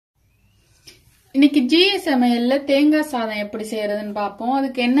இன்னைக்கு ஜிஎஸ் சமையல்ல தேங்காய் சாதம் எப்படி செய்யறதுன்னு பார்ப்போம்.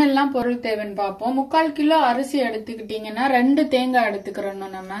 அதுக்கு என்னெல்லாம் பொருள் தேவைன்னு பார்ப்போம். 3/4 கிலோ அரிசி எடுத்துக்கிட்டீங்கன்னா 2 தேங்காய் எடுத்துக்கிறோம்.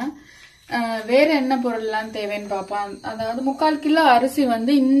 நம்ம வேற என்ன பொருள்லாம் தேவைன்னு பார்ப்போம். அதாவது 3/4 கிலோ அரிசி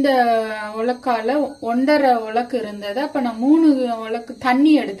வந்து இந்த உலக்கால 1.5 உலக்கு இருந்தது. அப்ப நான் 3 உலக்கு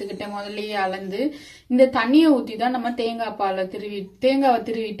தண்ணி எடுத்துக்கிட்டேன். முதல்லயே அளந்து இந்த தண்ணியை ஊத்தி தான் நம்ம தேங்காவை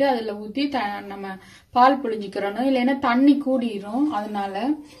திருவிட்டு அதுல ஊத்தி நம்ம பால் புழிஞ்சிக்கிறோம். இல்லைன்னா தண்ணி கூடிரும். அதனால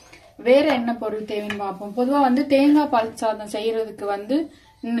வேற என்ன பொருள் தேவைன்னு பார்ப்போம். பொதுவா வந்து தேங்காய் பால் சாதம் செய்யறதுக்கு வந்து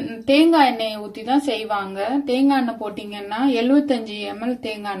தேங்காய் எண்ணெயை ஊத்தி தான் செய்வாங்க. தேங்காய் எண்ணெய் போட்டீங்கன்னா 75 ml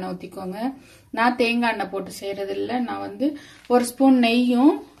தேங்காய் எண்ணெய் ஊத்திக்கோங்க. நான் தேங்காய் எண்ணெய் போட்டு செய்யறது இல்லை. நான் வந்து 1 ஸ்பூன்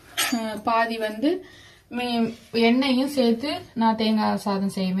நெய்யும் பாதி வந்து எண்ணெயும் சேர்த்து நான் தேங்காய்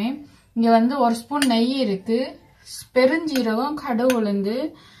சாதம் செய்வேன். இங்க வந்து 1 ஸ்பூன் நெய் இருக்கு, பெருஞ்சீரகம், கடுகு உளுந்து,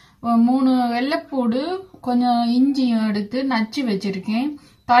 3 வெள்ளைப்பூடு, கொஞ்சம் இஞ்சியும் எடுத்து நச்சு வச்சிருக்கேன்.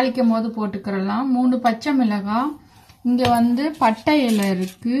 தாளிக்கும் போது போட்டுக்கிறலாம். 3 பச்சை மிளகாய், இங்க வந்து பட்டை இலை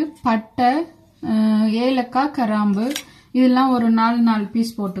இருக்கு, பட்டை, ஏலக்காய், கிராம்பு, இதெல்லாம் ஒரு 4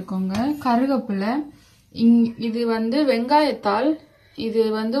 பீஸ் போட்டுக்கோங்க. கருவேப்பிலை, இது வந்து வெங்காயத்தாள், இது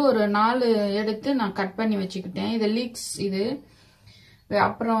வந்து ஒரு 4 எடுத்து நான் கட் பண்ணி வச்சுக்கிட்டேன். இது லீக்ஸ் இது.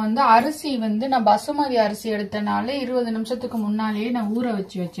 அப்புறம் வந்து அரிசி வந்து நான் பசுமதி அரிசி எடுத்தனால 20 நிமிஷத்துக்கு முன்னாலேயே நான் ஊற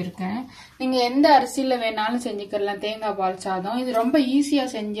வச்சிருக்கேன். நீங்க எந்த அரிசியில வேணாலும் செஞ்சுக்கலாம் தேங்காய் பால் சாதம். இது ரொம்ப ஈஸியா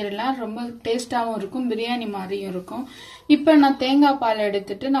செஞ்சிடலாம், ரொம்ப டேஸ்டாவும் இருக்கும், பிரியாணி மாதிரியும் இருக்கும். இப்ப நான் தேங்காய் பால்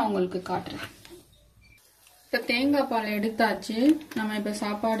எடுத்துட்டு நான் உங்களுக்கு காட்டுறேன். இப்ப தேங்காய் பால் எடுத்தாச்சு. நம்ம இப்ப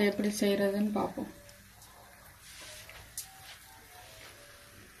சாப்பாடு எப்படி செய்யறதுன்னு பார்ப்போம்.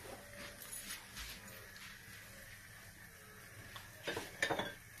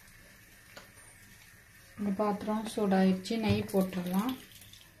 இந்த பாத்திரம் சூடாயிடுச்சு. நெய் போட்டுடலாம்.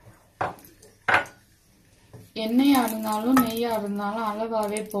 எண்ணெயா இருந்தாலும் நெய்யா இருந்தாலும்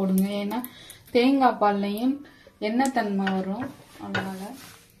அளவாவே போடுங்க. ஏன்னா தேங்காய் பால்லையும் எண்ணெய் தன்மை வரும். அதனால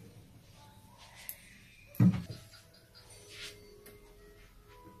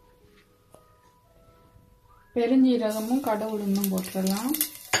பெருஞ்சீரகமும் கடுகு உளுந்தும் போட்டுடலாம்.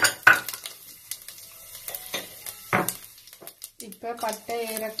 இப்ப பட்டை,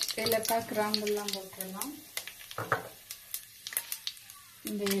 ஏலக்காய், கிராம்பு எல்லாம் போட்டுடலாம்.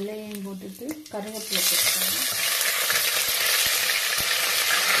 இந்த இலையையும் போட்டுட்டு கருவேப்பிலை போட்டுக்கலாம்.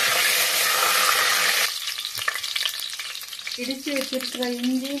 இடிச்சு வச்சிருக்கிற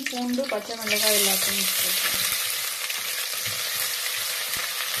இஞ்சி, பூண்டு, பச்சை மிளகாய் எல்லாத்தையும் போட்டுக்கலாம்.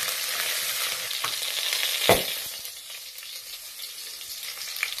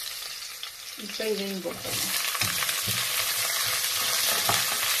 இப்ப இதையும் போட்டுக்கலாம்.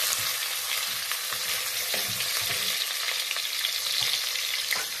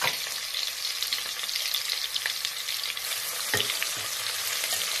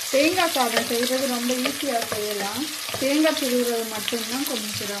 தேங்காய் சாதம் செய்யறது ரொம்ப ஈஸியா செய்யலாம். தேங்காய் துருவுறது மட்டும்தான்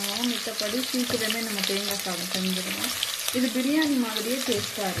கொஞ்சம் சிரமம். மித்தபடி சீக்கிரமே நம்ம தேங்காய் சாதம் செஞ்சிடலாம். இது பிரியாணி மாதிரியே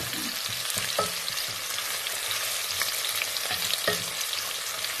டேஸ்டா இருக்கும்.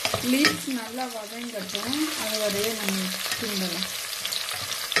 லீவ்ஸ் நல்லா வதங்கட்டும், அது வரையே நம்ம தூண்டலாம்.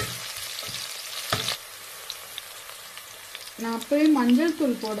 நான் அப்பவே மஞ்சள்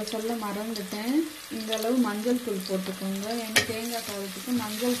தூள் போட சொல்ல மறந்துட்டேன். இந்த அளவு மஞ்சள் தூள் போட்டுக்கோங்க. ஏன்னா தேங்காய் சாதத்துக்கு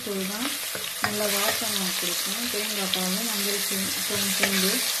மஞ்சள் தூள் தான் நல்ல வாசனை கொடுக்கும். தேங்காய் பாலும் மஞ்சள் தூள்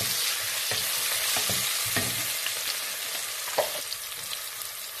சேர்ந்து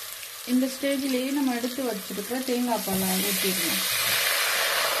இந்த ஸ்டேஜ்லேயே நம்ம எடுத்து வச்சிருக்கிற தேங்காய் பாலை ஊற்றிடணும்.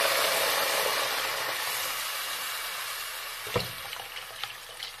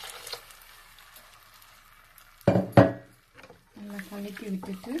 கலக்கி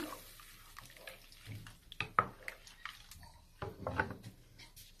விட்டுட்டு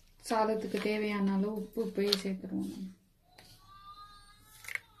சாதத்துக்கு தேவையான அளவு உப்பு போய் சேர்த்துருவோம்.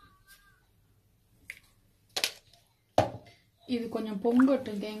 இது கொஞ்சம்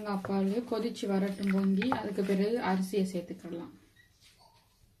பொங்கட்டும். தேங்காய் பால் கொதிச்சு வரட்டும், பொங்கி அதுக்கு பிறகு அரிசியை சேர்த்துக்கலாம்.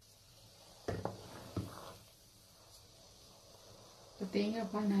 தேங்காய்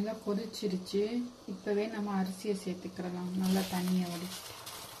பால் நல்லா கொதிச்சிருச்சு. இப்பவே நம்ம அரிசியை சேர்த்துக்கலாம். நல்லா தண்ணியை வடிச்சிட்டு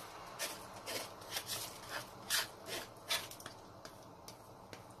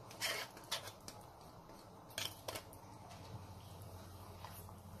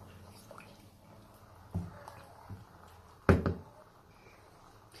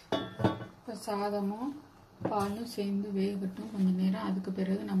சாதமும் பாலும் சேர்ந்து வேகட்டும் கொஞ்ச நேரம். அதுக்கு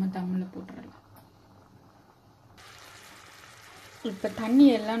பிறகு நம்ம தம்மில போட்டுடலாம். இப்போ தண்ணி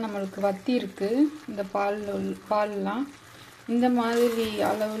எல்லாம் நம்மளுக்கு வத்தி இருக்கு. இந்த பால்லாம் இந்த மாதிரி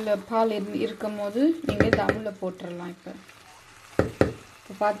அளவில் பால் இருக்கும் போது நீங்கள் தம்மில் போட்டுடலாம். இப்போ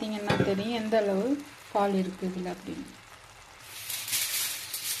இப்போ பார்த்தீங்கன்னா தெரியும் எந்த அளவு பால் இருக்குது இதில் அப்படின்னு.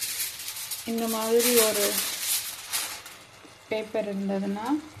 இந்த மாதிரி ஒரு பேப்பர் இருந்ததுன்னா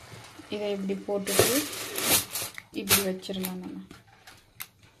இதை இப்படி போட்டுட்டு இப்படி வச்சிடலாம். நம்ம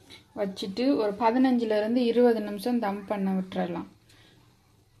வச்சுட்டு ஒரு 15லேருந்து 20 நிமிஷம் தம் பண்ண விட்டுறலாம்.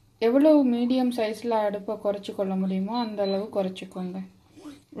 எவ்வளோ மீடியம் சைஸில் அடுப்பை குறைச்சி கொள்ள முடியுமோ அந்த அளவு குறைச்சிக்கோங்க.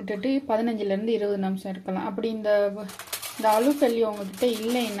 விட்டுட்டு 15லேருந்து 20 நிமிஷம் இருக்கலாம். அப்படி இந்த அலுப்பல்லி உங்ககிட்ட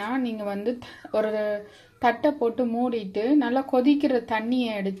இல்லைன்னா நீங்கள் ஒரு தட்டை போட்டு மூடிட்டு நல்லா கொதிக்கிற தண்ணியை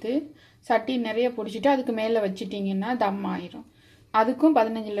எடுத்து சட்டி நிறைய பிடிச்சிட்டு அதுக்கு மேலே வச்சிட்டிங்கன்னா தம் ஆயிரும். அதுக்கும்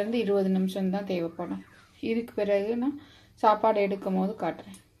 15லேருந்து 20 நிமிஷம் தான் தேவைப்படும். இதுக்கு பிறகு நான் சாப்பாடு எடுக்கும் போது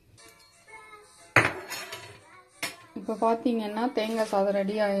காட்டுறேன். இப்போ பார்த்தீங்கன்னா தேங்காய் சாதம்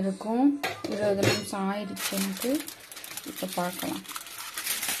ரெடி ஆகிருக்கும். 20 நிமிஷம் ஆயிடுச்சு எனக்கு. இப்போ பார்க்கலாம்.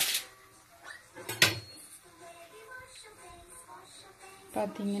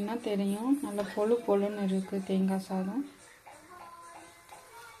 பார்த்தீங்கன்னா தெரியும் நல்லா பொழுன்னு இருக்குது தேங்காய் சாதம்.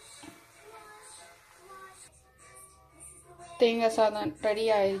 தேங்காய் சாதம் ரெடி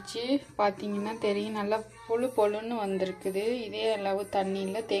ஆயிடுச்சு. பார்த்தீங்கன்னா தெரியும் நல்லா பொழுன்னு வந்திருக்குது. இதே அளவு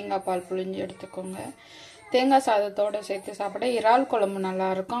தண்ணியில் தேங்காய் பால் புழிஞ்சு எடுத்துக்கோங்க. தேங்காய் சாதத்தோடு சேர்த்து சாப்பிட இறால் குழம்பு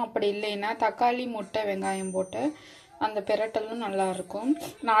நல்லாயிருக்கும். அப்படி இல்லைன்னா தக்காளி, முட்டை, வெங்காயம் போட்டு அந்த பெரட்டலும் நல்லாயிருக்கும்.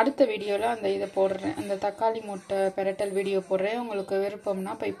 நான் அடுத்த வீடியோவில் அந்த இதை போடுறேன். அந்த தக்காளி முட்டை பெரட்டல் வீடியோ போடுறேன். உங்களுக்கு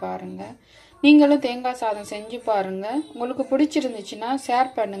விருப்பம்னா போய் பாருங்கள். நீங்களும் தேங்காய் சாதம் செஞ்சு பாருங்கள். உங்களுக்கு பிடிச்சிருந்துச்சுன்னா ஷேர்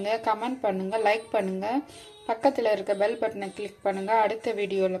பண்ணுங்கள், கமெண்ட் பண்ணுங்கள், லைக் பண்ணுங்கள். பக்கத்தில் இருக்க பெல் பட்டனை கிளிக் பண்ணுங்கள். அடுத்த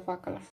வீடியோவில் பார்க்கலாம்.